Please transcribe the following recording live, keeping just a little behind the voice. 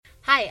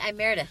Hi, I'm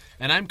Meredith.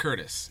 And I'm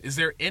Curtis. Is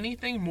there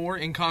anything more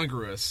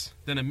incongruous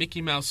than a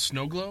Mickey Mouse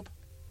snow globe?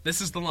 This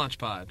is the Launch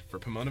Pod for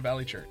Pomona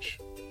Valley Church.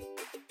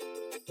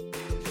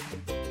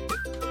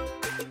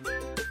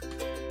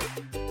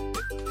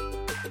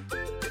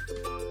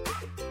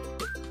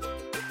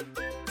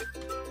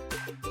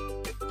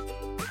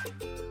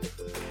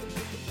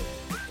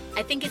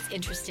 I think it's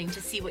interesting to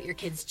see what your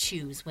kids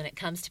choose when it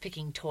comes to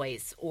picking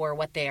toys or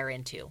what they are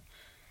into.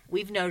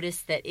 We've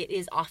noticed that it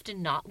is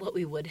often not what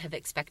we would have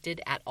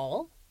expected at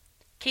all.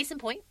 Case in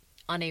point,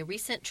 on a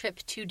recent trip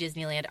to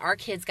Disneyland, our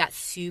kids got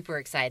super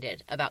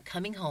excited about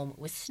coming home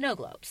with snow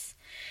globes.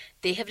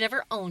 They have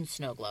never owned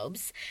snow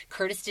globes.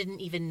 Curtis didn't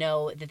even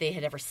know that they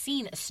had ever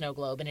seen a snow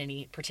globe in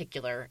any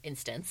particular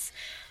instance.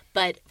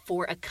 But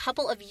for a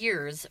couple of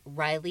years,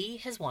 Riley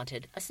has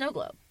wanted a snow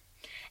globe.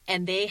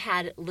 And they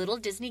had little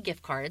Disney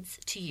gift cards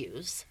to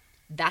use.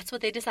 That's what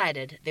they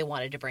decided they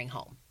wanted to bring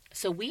home.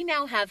 So we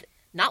now have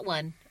not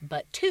one,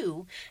 but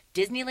two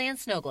Disneyland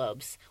snow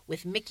globes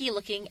with Mickey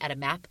looking at a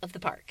map of the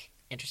park,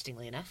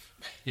 interestingly enough.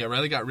 Yeah,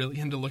 Riley got really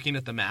into looking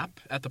at the map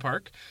at the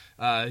park.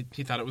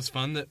 He thought it was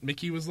fun that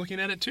Mickey was looking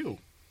at it too.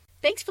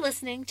 Thanks for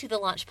listening to the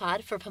Launch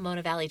Pod for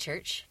Pomona Valley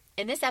Church.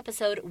 In this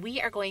episode,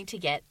 we are going to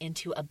get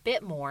into a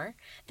bit more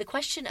the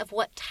question of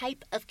what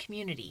type of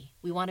community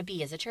we want to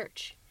be as a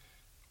church.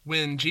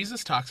 When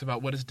Jesus talks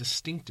about what is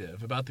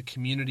distinctive about the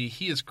community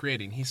he is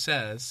creating, he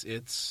says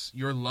it's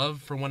your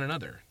love for one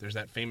another. There's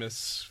that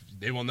famous,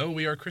 "They will know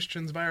we are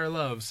Christians by our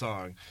love"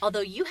 song.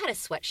 Although you had a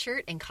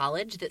sweatshirt in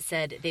college that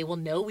said, "They will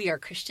know we are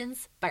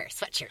Christians by our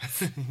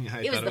sweatshirts." Yeah,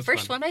 it was the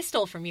first one I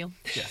stole from you.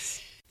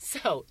 Yes.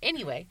 So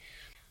anyway,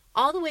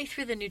 all the way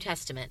through the New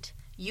Testament,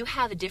 you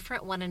have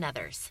different one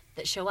anothers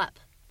that show up.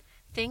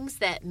 Things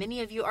that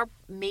many of you are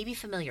maybe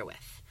familiar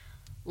with,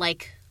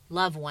 like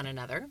love one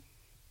another.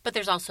 But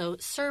there's also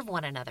serve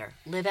one another,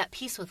 live at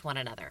peace with one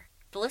another.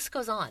 The list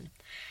goes on.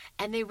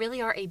 And they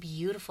really are a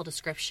beautiful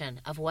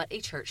description of what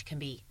a church can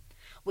be,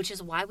 which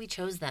is why we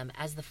chose them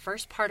as the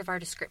first part of our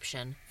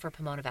description for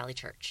Pomona Valley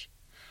Church.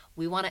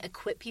 We want to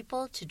equip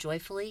people to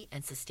joyfully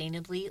and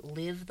sustainably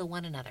live the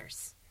one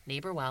another's,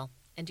 neighbor well,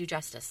 and do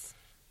justice.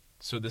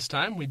 So this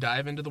time we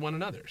dive into the one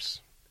another's.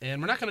 And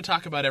we're not going to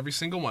talk about every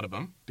single one of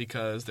them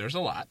because there's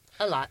a lot.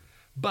 A lot.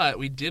 But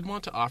we did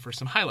want to offer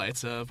some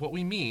highlights of what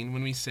we mean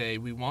when we say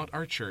we want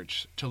our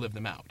church to live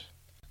them out.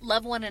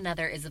 Love one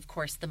another is, of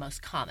course, the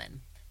most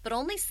common, but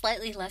only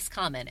slightly less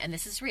common, and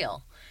this is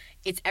real.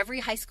 It's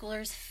every high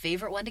schooler's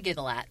favorite one to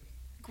giggle at.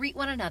 Greet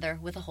one another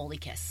with a holy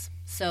kiss.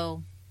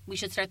 So we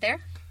should start there?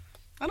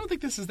 I don't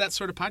think this is that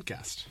sort of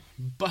podcast,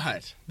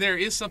 but there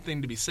is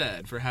something to be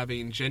said for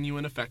having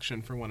genuine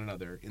affection for one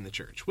another in the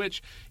church,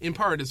 which in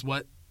part is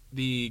what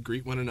the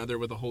greet one another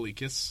with a holy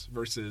kiss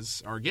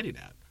verses are getting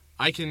at.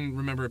 I can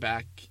remember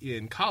back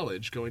in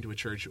college going to a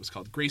church. It was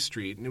called Grace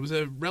Street, and it was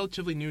a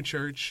relatively new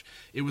church.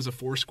 It was a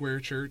Foursquare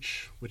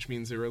church, which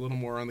means they were a little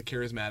more on the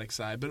charismatic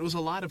side, but it was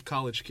a lot of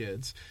college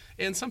kids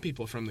and some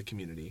people from the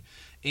community.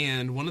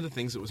 And one of the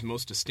things that was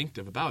most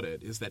distinctive about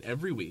it is that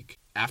every week,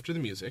 after the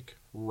music,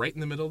 right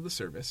in the middle of the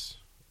service,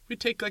 we'd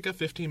take like a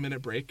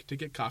 15-minute break to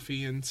get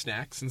coffee and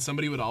snacks, and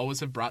somebody would always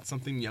have brought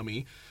something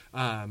yummy,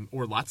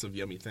 or lots of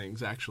yummy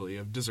things, actually,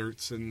 of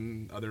desserts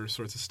and other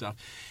sorts of stuff.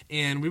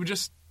 And we would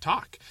just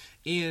talk.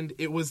 And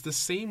it was the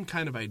same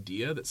kind of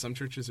idea that some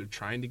churches are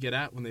trying to get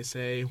at when they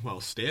say,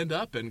 well, stand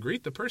up and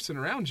greet the person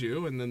around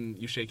you, and then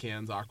you shake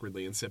hands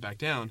awkwardly and sit back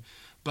down.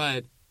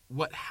 But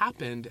what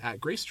happened at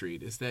Grace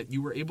Street is that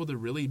you were able to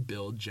really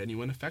build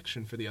genuine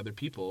affection for the other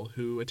people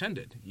who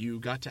attended.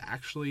 You got to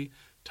actually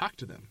talk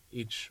to them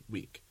each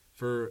week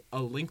for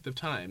a length of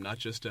time, not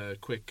just a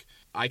quick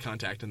eye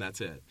contact and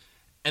that's it.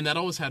 And that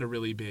always had a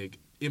really big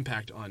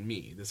impact on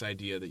me, this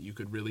idea that you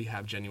could really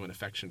have genuine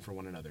affection for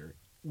one another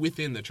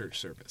within the church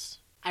service.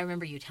 I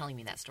remember you telling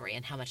me that story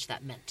and how much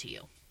that meant to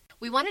you.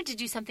 We wanted to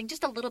do something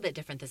just a little bit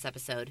different this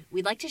episode.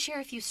 We'd like to share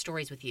a few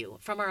stories with you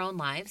from our own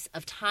lives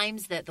of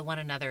times that the one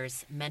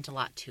another's meant a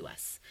lot to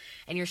us.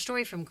 And your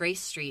story from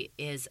Grace Street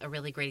is a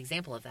really great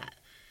example of that.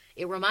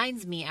 It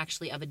reminds me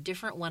actually of a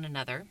different one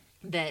another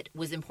that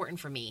was important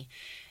for me.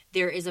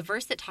 There is a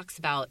verse that talks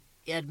about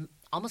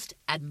almost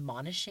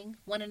admonishing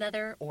one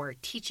another or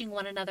teaching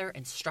one another,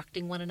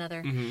 instructing one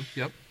another. Mm-hmm.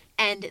 Yep.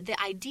 And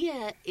the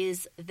idea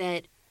is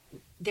that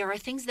there are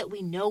things that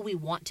we know we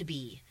want to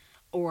be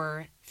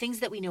or things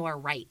that we know are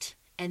right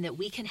and that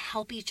we can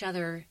help each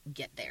other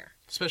get there.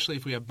 Especially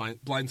if we have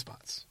blind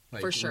spots.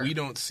 Like, for sure. We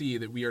don't see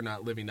that we are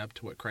not living up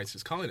to what Christ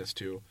is calling us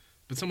to,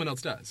 but someone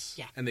else does.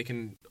 Yeah. And they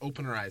can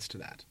open our eyes to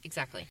that.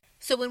 Exactly.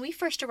 So when we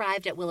first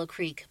arrived at Willow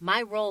Creek,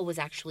 my role was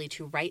actually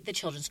to write the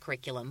children's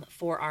curriculum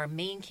for our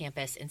main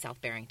campus in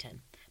South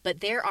Barrington.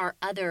 But there are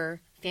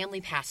other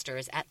family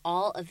pastors at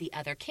all of the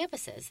other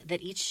campuses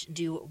that each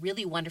do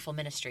really wonderful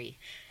ministry.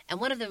 And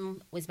one of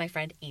them was my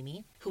friend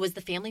Amy, who was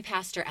the family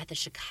pastor at the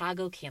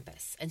Chicago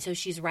campus. And so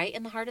she's right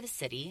in the heart of the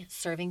city,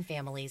 serving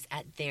families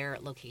at their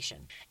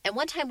location. And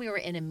one time we were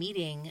in a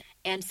meeting,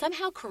 and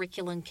somehow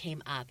curriculum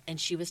came up, and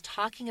she was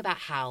talking about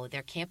how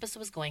their campus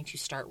was going to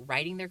start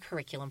writing their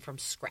curriculum from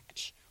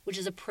scratch, which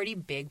is a pretty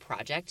big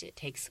project. It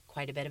takes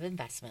quite a bit of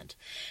investment.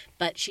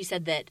 But she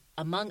said that,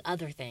 among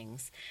other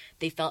things,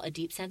 they felt a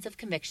deep sense of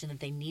conviction that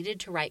they needed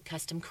to write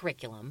custom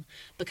curriculum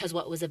because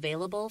what was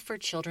available for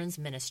children's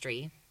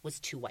ministry was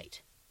too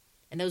white.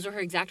 And those were her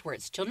exact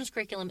words. Children's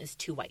curriculum is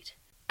too white.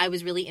 I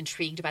was really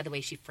intrigued by the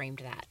way she framed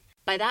that.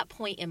 By that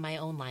point in my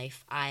own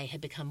life, I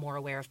had become more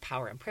aware of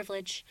power and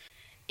privilege.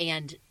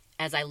 And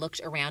as I looked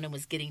around and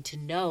was getting to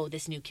know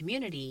this new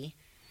community,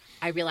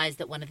 I realized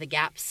that one of the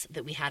gaps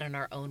that we had in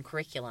our own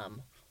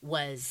curriculum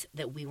was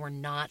that we were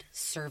not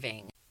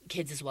serving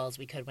kids as well as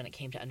we could when it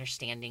came to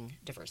understanding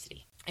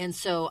diversity. And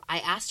so I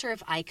asked her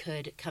if I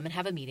could come and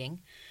have a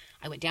meeting.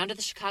 I went down to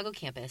the Chicago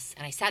campus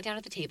and I sat down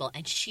at the table,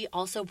 and she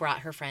also brought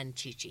her friend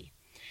Chichi.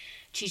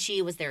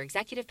 Chichi was their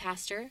executive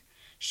pastor.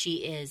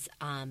 She is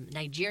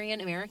Nigerian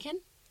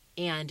American,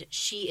 and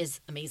she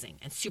is amazing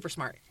and super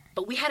smart.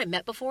 But we hadn't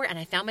met before, and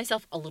I found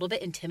myself a little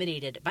bit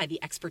intimidated by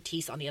the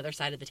expertise on the other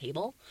side of the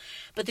table.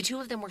 But the two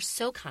of them were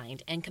so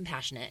kind and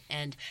compassionate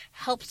and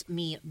helped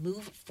me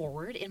move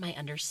forward in my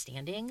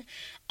understanding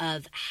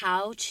of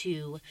how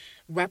to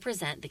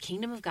represent the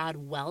kingdom of God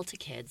well to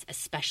kids,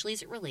 especially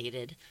as it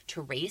related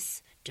to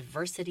race,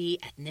 diversity,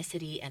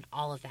 ethnicity, and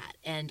all of that.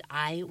 And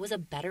I was a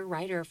better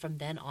writer from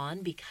then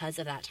on because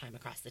of that time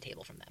across the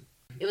table from them.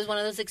 It was one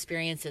of those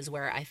experiences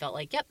where I felt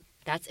like, yep,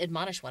 that's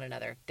admonish one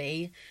another.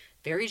 They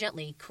very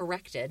gently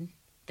corrected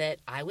that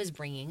I was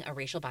bringing a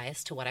racial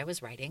bias to what I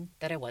was writing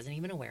that I wasn't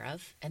even aware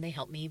of, and they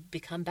helped me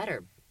become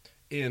better.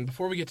 And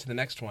before we get to the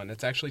next one,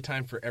 it's actually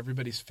time for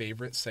everybody's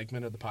favorite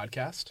segment of the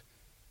podcast.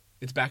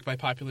 It's backed by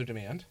popular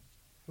demand.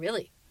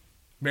 Really?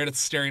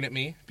 Meredith's staring at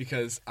me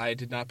because I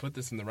did not put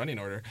this in the running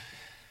order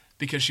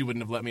because she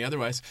wouldn't have let me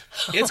otherwise.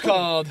 It's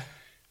called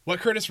What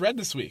Curtis Read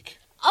This Week.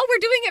 Oh, we're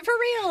doing it for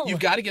real. You've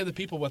got to give the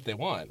people what they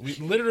want. We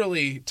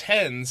literally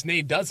tens,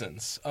 nay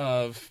dozens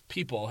of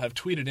people have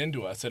tweeted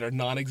into us at our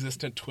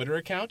non-existent Twitter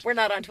account. We're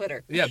not on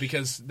Twitter. Yeah,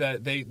 because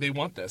they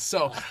want this.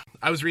 So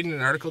I was reading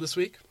an article this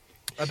week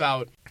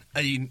about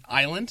an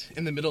island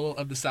in the middle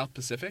of the South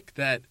Pacific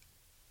that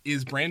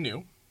is brand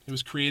new. It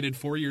was created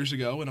 4 years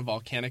ago in a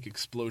volcanic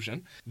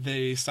explosion.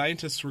 The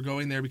scientists were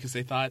going there because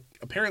they thought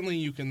apparently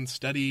you can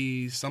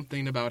study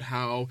something about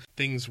how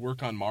things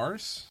work on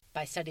Mars.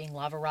 By studying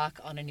lava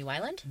rock on a new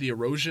island? The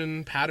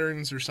erosion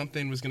patterns or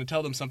something was going to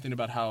tell them something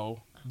about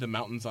how the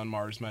mountains on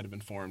Mars might have been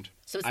formed.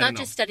 So it's not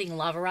just studying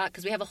lava rock,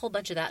 because we have a whole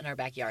bunch of that in our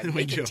backyard.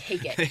 We can do.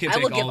 take it. Can I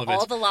will take give all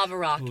all the lava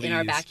rock in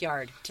our Please.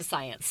 backyard to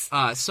science.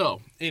 So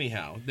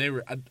anyhow,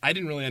 I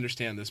didn't really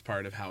understand this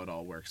part of how it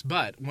all works.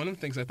 But one of the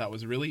things I thought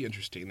was really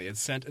interesting, they had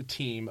sent a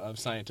team of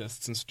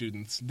scientists and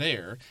students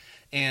there,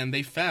 and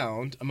they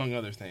found, among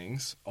other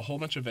things, a whole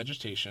bunch of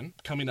vegetation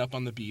coming up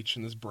on the beach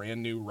in this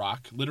brand new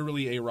rock,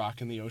 literally a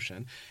rock in the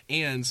ocean,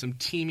 and some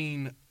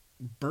teeming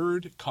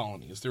bird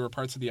colonies. There were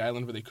parts of the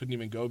island where they couldn't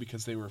even go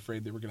because they were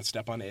afraid they were going to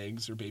step on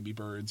eggs or baby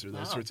birds or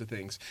those sorts of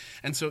things.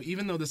 And so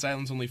even though this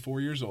island's only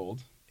 4 years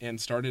old and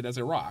started as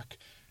a rock,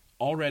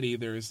 already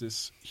there is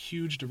this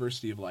huge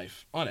diversity of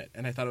life on it.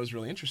 And I thought it was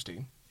really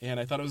interesting. And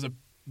I thought it was a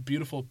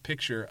beautiful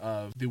picture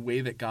of the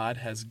way that God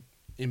has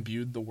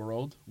imbued the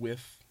world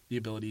with the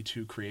ability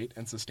to create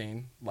and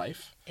sustain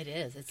life. It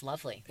is. It's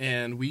lovely.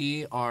 And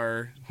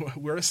we're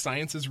a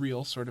science is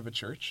real sort of a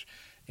church.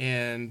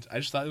 And I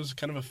just thought it was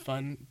kind of a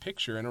fun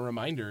picture and a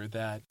reminder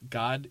that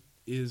God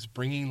is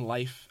bringing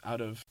life out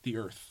of the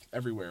earth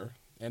everywhere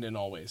and in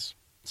all ways.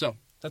 So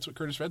that's what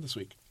Curtis read this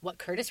week. What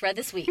Curtis read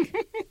this week.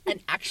 An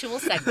actual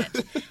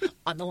segment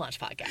on the Launch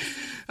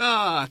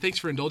Podcast. Thanks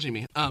for indulging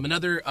me.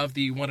 Another of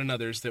the one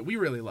another's that we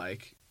really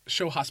like,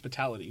 show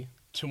hospitality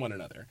to one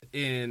another.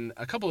 In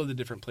a couple of the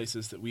different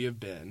places that we have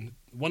been,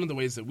 one of the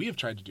ways that we have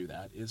tried to do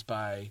that is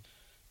by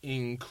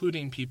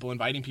inviting people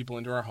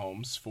into our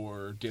homes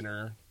for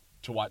dinner,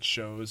 to watch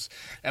shows.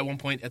 At one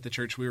point at the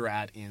church we were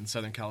at in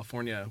Southern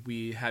California,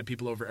 we had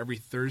people over every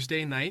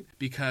Thursday night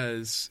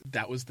because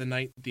that was the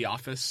night The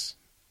Office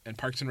and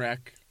Parks and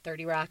Rec,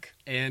 30 Rock,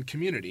 and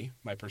Community,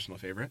 my personal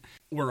favorite,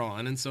 were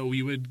on. And so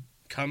we would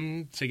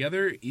come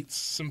together, eat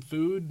some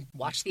food.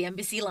 Watch the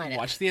NBC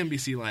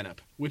lineup.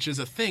 Which is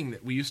a thing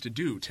that we used to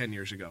do 10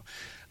 years ago,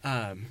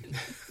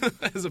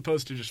 as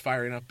opposed to just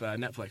firing up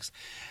Netflix.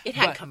 It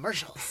had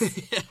commercials.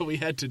 Yeah, we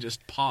had to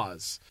just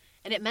pause.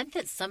 And it meant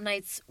that some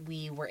nights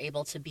we were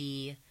able to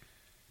be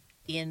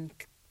in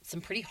some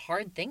pretty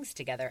hard things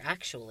together,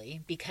 actually,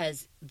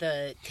 because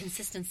the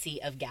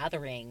consistency of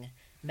gathering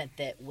meant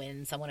that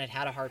when someone had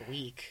had a hard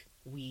week,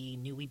 we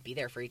knew we'd be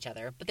there for each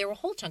other. But there were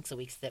whole chunks of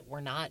weeks that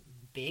were not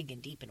big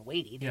and deep and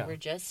weighty. They were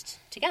just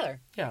together.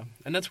 Yeah,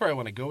 and that's where I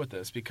want to go with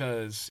this,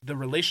 because the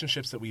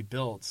relationships that we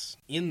built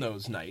in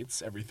those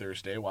nights every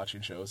Thursday,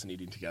 watching shows and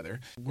eating together,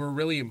 were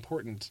really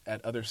important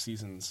at other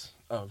seasons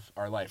of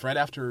our life. Right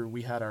after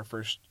we had our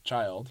first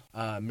child,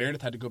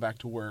 Meredith had to go back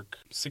to work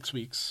 6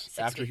 weeks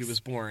after he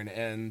was born,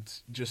 and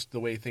just the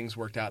way things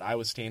worked out, I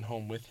was staying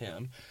home with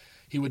him.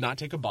 He would not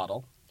take a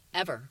bottle.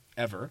 Ever.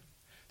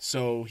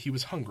 So he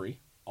was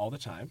hungry all the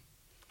time.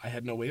 I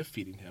had no way of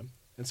feeding him,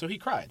 and so he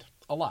cried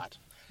a lot.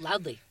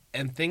 Loudly.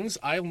 And things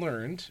I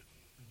learned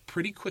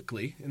pretty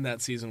quickly in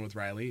that season with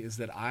Riley is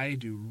that I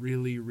do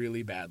really,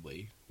 really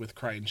badly with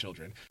crying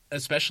children,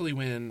 especially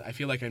when I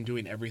feel like I'm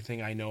doing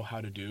everything I know how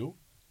to do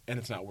and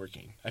it's not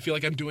working. I feel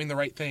like I'm doing the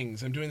right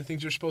things. I'm doing the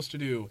things you're supposed to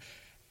do,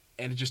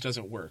 and it just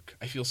doesn't work.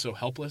 I feel so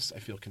helpless. I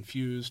feel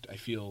confused. I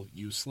feel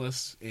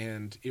useless,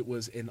 and it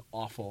was an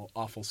awful,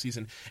 awful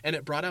season. And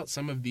it brought out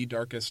some of the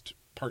darkest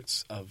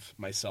parts of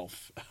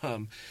myself,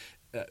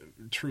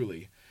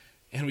 truly.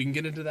 And we can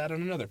get into that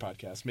on another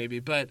podcast, maybe,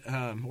 but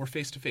or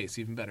face-to-face,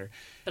 even better.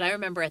 But I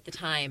remember at the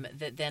time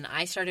that then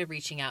I started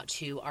reaching out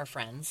to our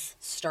friends,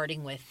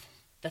 starting with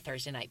the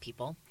Thursday night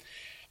people.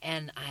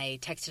 And I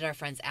texted our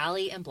friends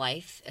Allie and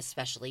Blythe,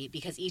 especially,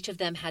 because each of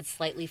them had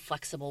slightly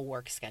flexible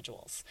work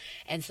schedules.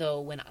 And so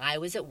when I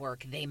was at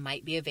work, they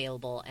might be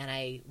available. And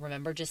I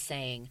remember just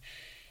saying,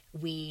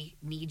 we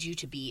need you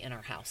to be in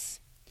our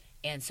house.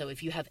 And so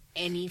if you have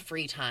any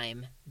free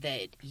time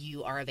that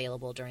you are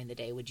available during the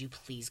day, would you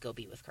please go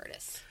be with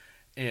Curtis?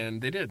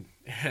 And they did.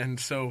 And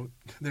so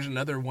there's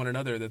another one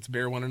another that's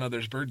bear one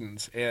another's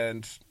burdens.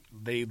 And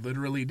they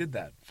literally did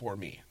that for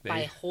me.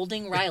 By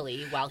holding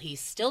Riley while he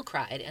still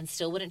cried and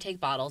still wouldn't take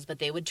bottles, but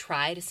they would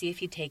try to see if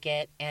he'd take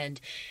it. And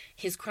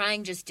his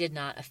crying just did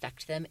not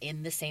affect them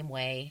in the same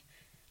way.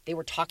 They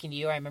were talking to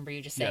you. I remember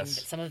you just saying that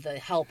some of the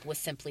help was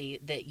simply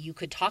that you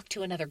could talk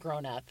to another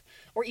grown-up,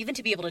 or even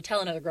to be able to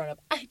tell another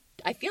grown-up,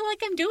 I feel like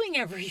I'm doing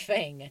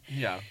everything.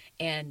 Yeah.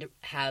 And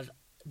have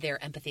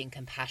their empathy and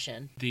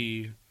compassion.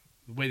 The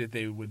way that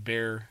they would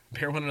bear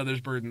one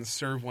another's burdens,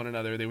 serve one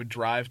another. They would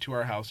drive to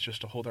our house just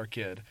to hold our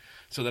kid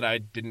so that I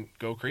didn't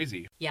go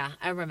crazy. Yeah,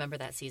 I remember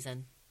that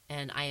season,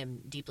 and I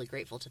am deeply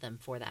grateful to them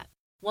for that.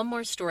 One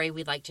more story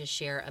we'd like to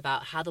share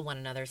about how the one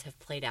another's have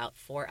played out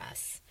for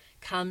us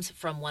comes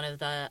from one of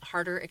the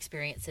harder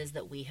experiences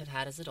that we have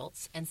had as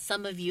adults. And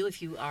some of you,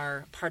 if you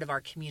are part of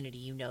our community,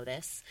 you know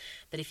this.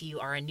 But if you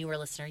are a newer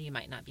listener, you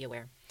might not be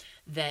aware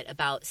that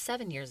about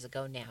 7 years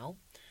ago now,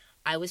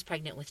 I was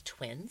pregnant with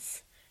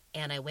twins,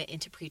 and I went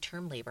into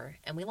preterm labor,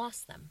 and we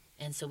lost them.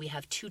 And so we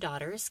have two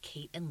daughters,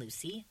 Kate and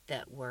Lucy,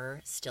 that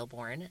were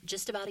stillborn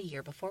just about a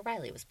year before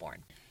Riley was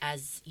born.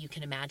 As you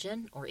can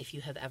imagine, or if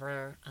you have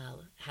ever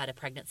had a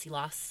pregnancy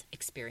loss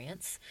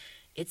experience,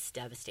 it's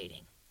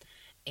devastating.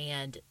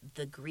 And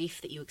the grief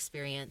that you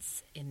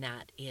experience in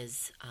that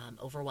is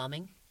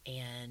overwhelming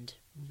and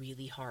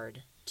really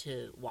hard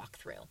to walk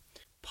through.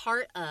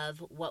 Part of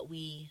what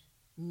we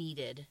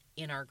needed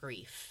in our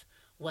grief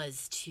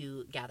was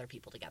to gather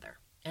people together.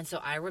 And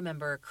so I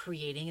remember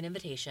creating an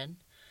invitation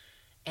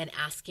and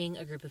asking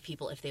a group of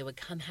people if they would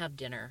come have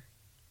dinner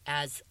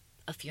as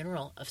a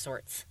funeral of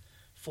sorts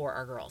for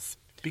our girls.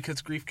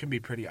 Because grief can be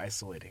pretty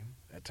isolating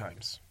at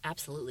times.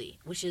 Absolutely,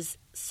 which is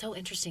so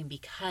interesting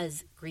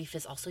because grief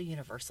is also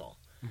universal.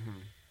 Mm-hmm.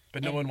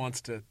 But no one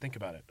wants to think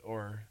about it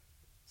or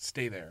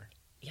stay there.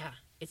 Yeah,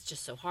 it's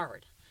just so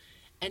hard.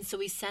 And so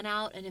we sent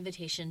out an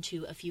invitation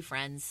to a few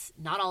friends.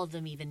 Not all of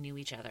them even knew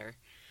each other.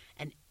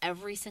 And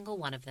every single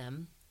one of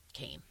them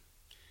came.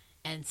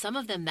 And some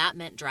of them, that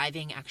meant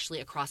driving actually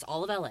across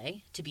all of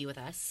LA to be with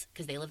us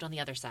because they lived on the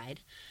other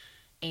side.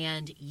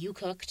 And you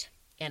cooked,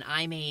 and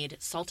I made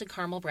salted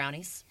caramel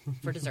brownies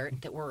for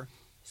dessert that were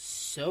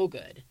so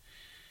good.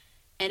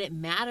 And it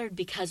mattered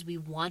because we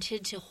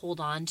wanted to hold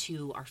on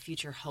to our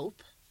future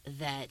hope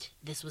that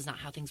this was not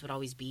how things would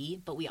always be,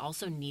 but we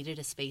also needed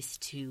a space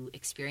to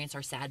experience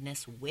our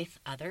sadness with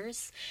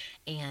others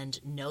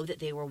and know that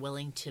they were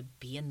willing to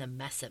be in the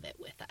mess of it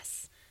with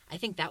us. I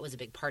think that was a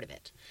big part of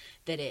it,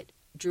 that it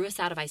drew us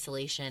out of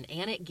isolation,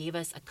 and it gave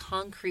us a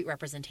concrete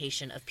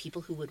representation of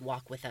people who would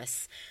walk with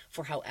us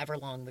for however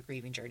long the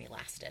grieving journey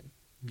lasted.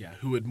 Yeah,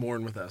 who would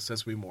mourn with us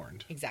as we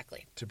mourned.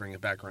 Exactly. To bring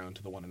it back around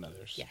to the one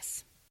another's.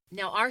 Yes.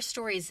 Now, our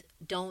stories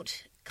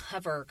don't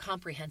cover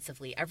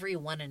comprehensively every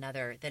one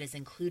another that is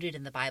included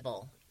in the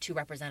Bible to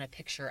represent a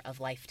picture of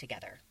life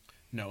together.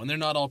 No, and they're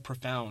not all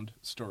profound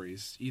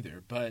stories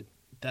either, but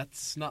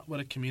that's not what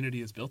a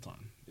community is built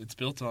on. It's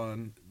built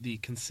on the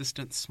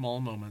consistent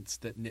small moments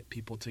that knit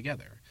people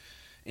together.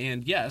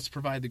 And yes,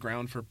 provide the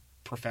ground for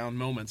profound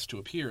moments to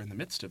appear in the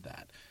midst of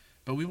that.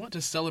 But we want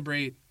to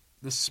celebrate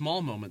the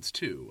small moments,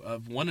 too,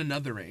 of one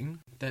anothering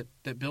that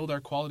build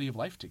our quality of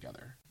life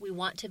together. We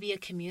want to be a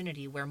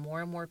community where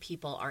more and more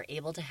people are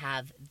able to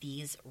have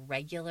these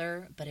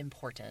regular but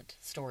important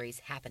stories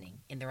happening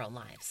in their own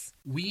lives.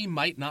 We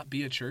might not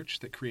be a church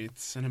that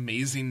creates an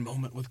amazing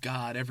moment with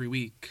God every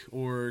week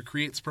or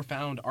creates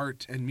profound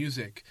art and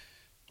music.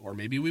 Or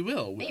maybe we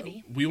will.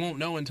 Maybe. We won't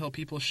know until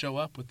people show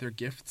up with their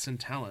gifts and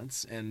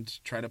talents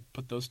and try to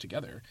put those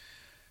together.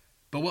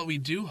 But what we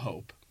do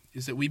hope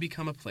is that we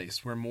become a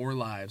place where more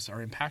lives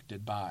are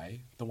impacted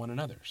by the one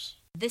another's.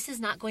 This is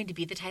not going to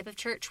be the type of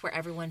church where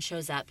everyone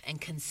shows up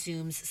and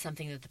consumes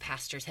something that the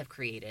pastors have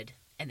created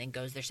and then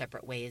goes their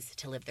separate ways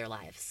to live their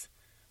lives.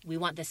 We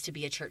want this to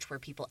be a church where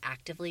people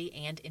actively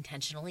and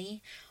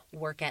intentionally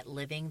work at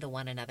living the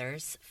one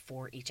another's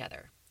for each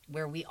other,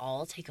 where we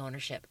all take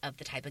ownership of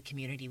the type of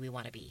community we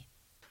want to be.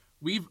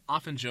 We've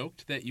often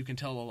joked that you can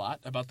tell a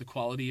lot about the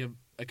quality of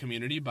a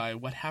community by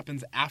what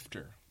happens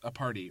after a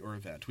party or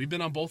event. We've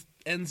been on both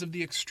ends of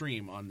the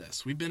extreme on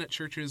this. We've been at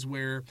churches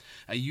where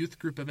a youth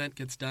group event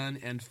gets done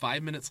and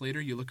 5 minutes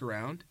later you look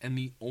around and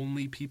the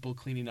only people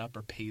cleaning up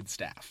are paid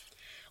staff.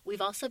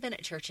 We've also been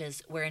at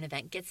churches where an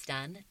event gets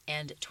done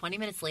and 20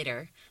 minutes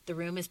later, the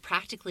room is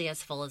practically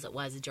as full as it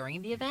was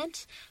during the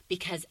event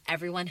because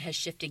everyone has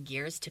shifted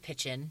gears to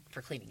pitch in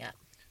for cleaning up.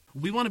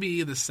 We want to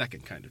be the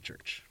second kind of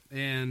church,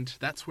 and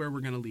that's where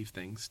we're going to leave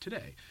things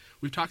today.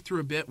 We've talked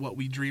through a bit what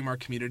we dream our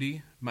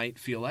community might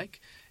feel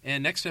like,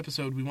 and next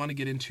episode we want to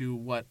get into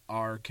what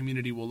our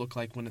community will look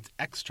like when it's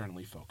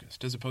externally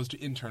focused as opposed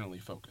to internally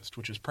focused,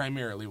 which is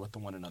primarily what the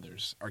one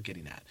another's are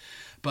getting at.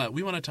 But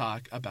we want to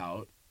talk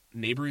about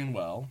neighboring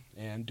well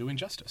and doing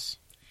justice.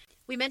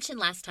 We mentioned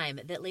last time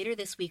that later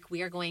this week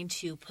we are going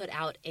to put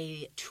out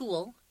a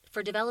tool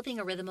for developing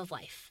a rhythm of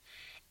life.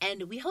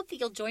 And we hope that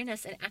you'll join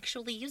us in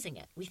actually using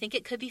it. We think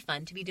it could be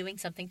fun to be doing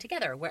something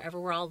together wherever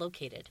we're all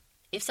located.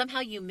 If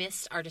somehow you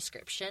missed our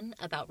description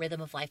about Rhythm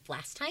of Life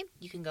last time,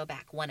 you can go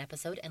back one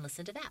episode and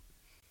listen to that.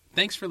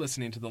 Thanks for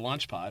listening to the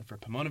Launch Pod for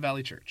Pomona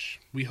Valley Church.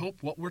 We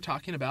hope what we're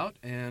talking about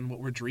and what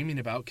we're dreaming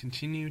about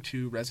continue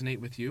to resonate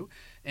with you.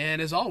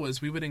 And as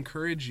always, we would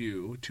encourage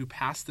you to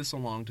pass this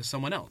along to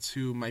someone else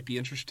who might be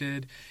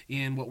interested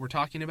in what we're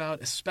talking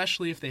about,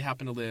 especially if they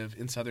happen to live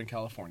in Southern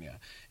California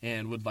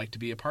and would like to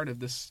be a part of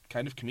this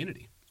kind of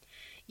community.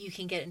 You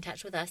can get in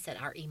touch with us at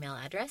our email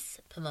address,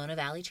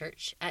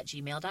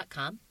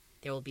 pomonavalleychurch@gmail.com.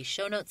 There will be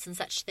show notes and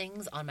such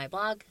things on my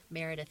blog,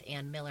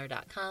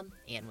 meredithannmiller.com,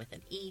 and with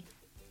an E.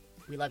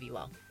 We love you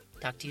all.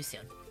 Talk to you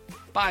soon.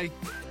 Bye.